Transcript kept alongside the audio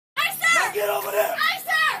Get over there. Aye,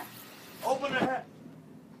 sir. Open the hatch.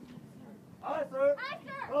 Aye, sir. Aye,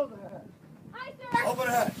 sir. Close the hatch. Aye, sir. Open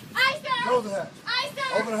the hatch. Aye, sir. Close the hatch. Aye,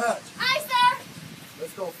 sir. Open the hatch. Aye, sir.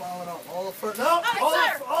 Let's go. File it out. All the first. No.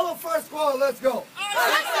 Aye, sir. All the first squad. Let's go.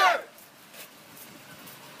 Aye, sir.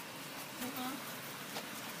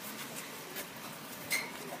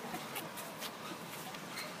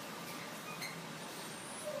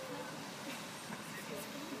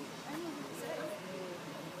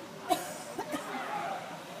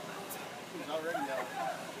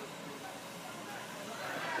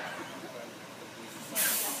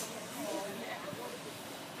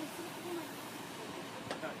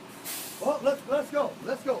 Well, let's go.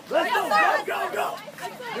 Let's go. Let's Yes, go. sir. Go.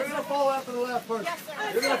 You're gonna follow after the last person. Yes,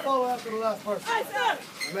 sir. You're gonna follow after the last person. Aye,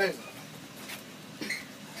 sir. Amazing.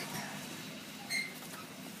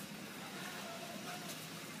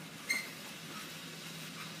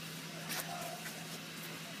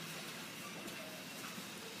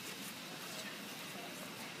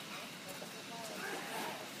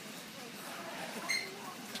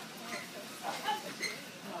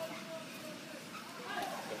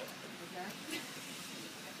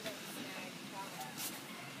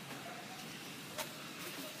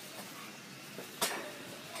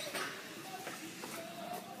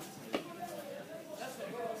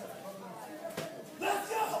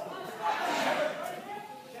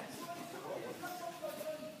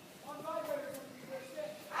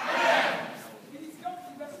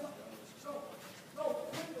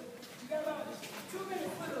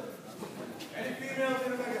 Any females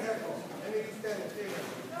gonna make a heckle? Any of you standing females?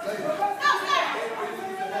 Ladies.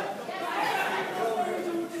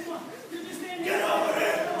 Get over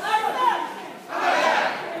here!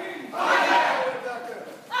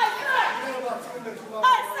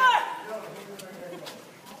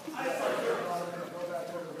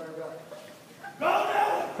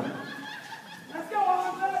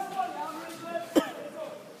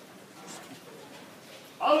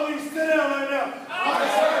 All of you sit down right now.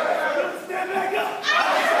 Stand back up.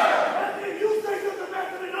 I think you say something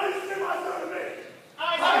back to me. No, you say my son to me.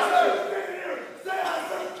 Stand here. Say aye,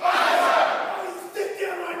 sir. Now you sit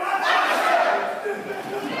down right now. Stand back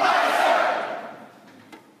up.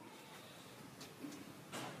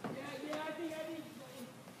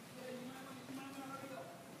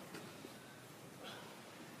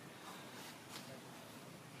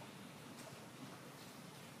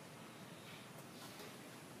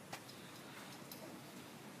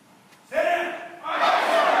 Sit down.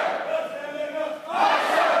 Stand back up.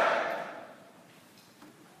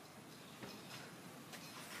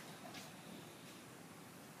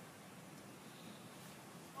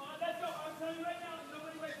 Let's go. I'm telling you right now,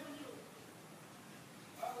 nobody waits for you.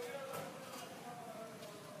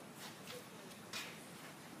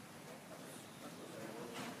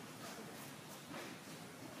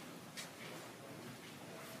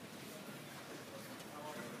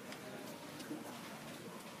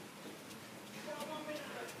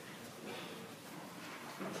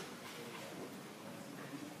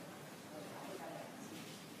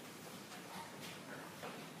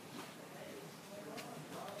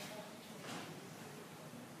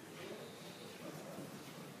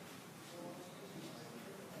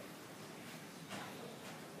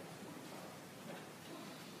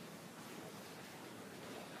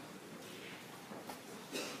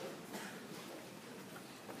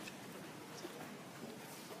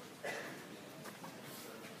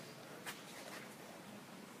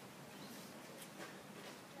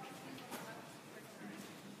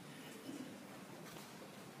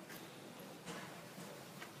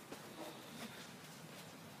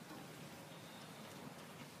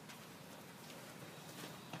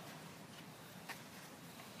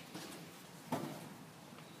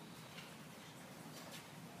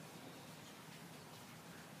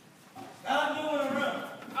 Now I'm doing a run.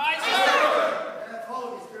 Aye, sir. And all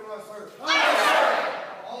of you scream out, sir.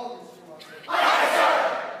 All of you scream out, sir.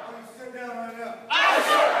 All of you sit down right now.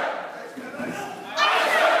 Stand back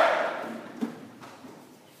up.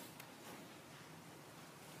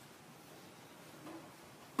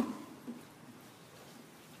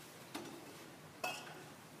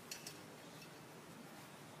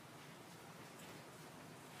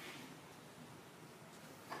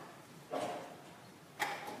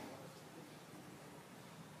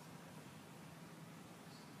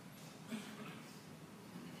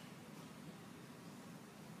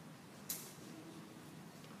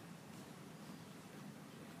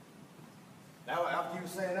 Now, after you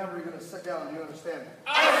say never, you're going to sit down. Do you understand me?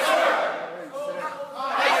 Aye, sir. Sit down.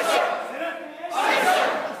 Aye, sir. Sit down. Aye, sir.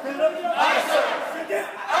 Stand up. Aye, sir. Sit down.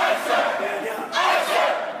 Aye, sir. Stand down. Aye, sir.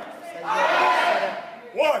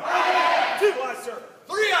 One. 2 aye, sir.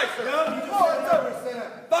 3 aye, sir. No, you just said number, Sam.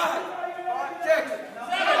 5. Objection.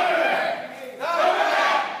 11.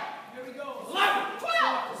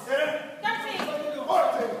 12. 13.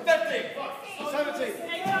 14. 15. 17.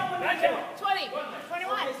 20.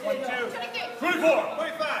 21. 23. 24.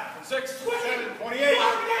 25. 26. 27. 28.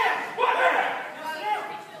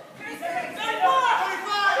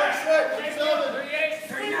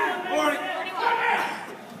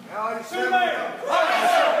 37.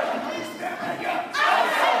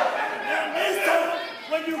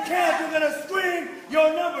 When you can't, you're going to scream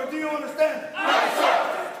your number. Do you understand? Yes, sir.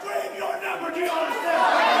 Scream your number. Do you understand?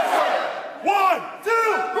 Yes, sir. 1, 2,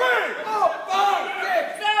 3, 4, 5,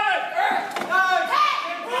 6, 7, 8, 9,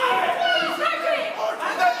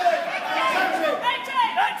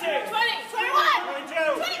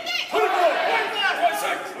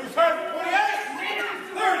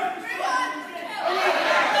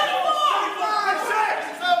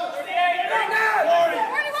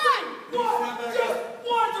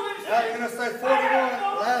 You're going to say 41,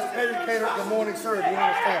 last educator, good morning, sir. Do you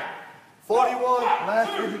understand? 41,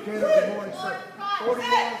 last educator, good morning, sir. 41,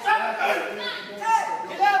 last educator, good morning,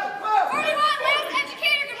 sir. 11.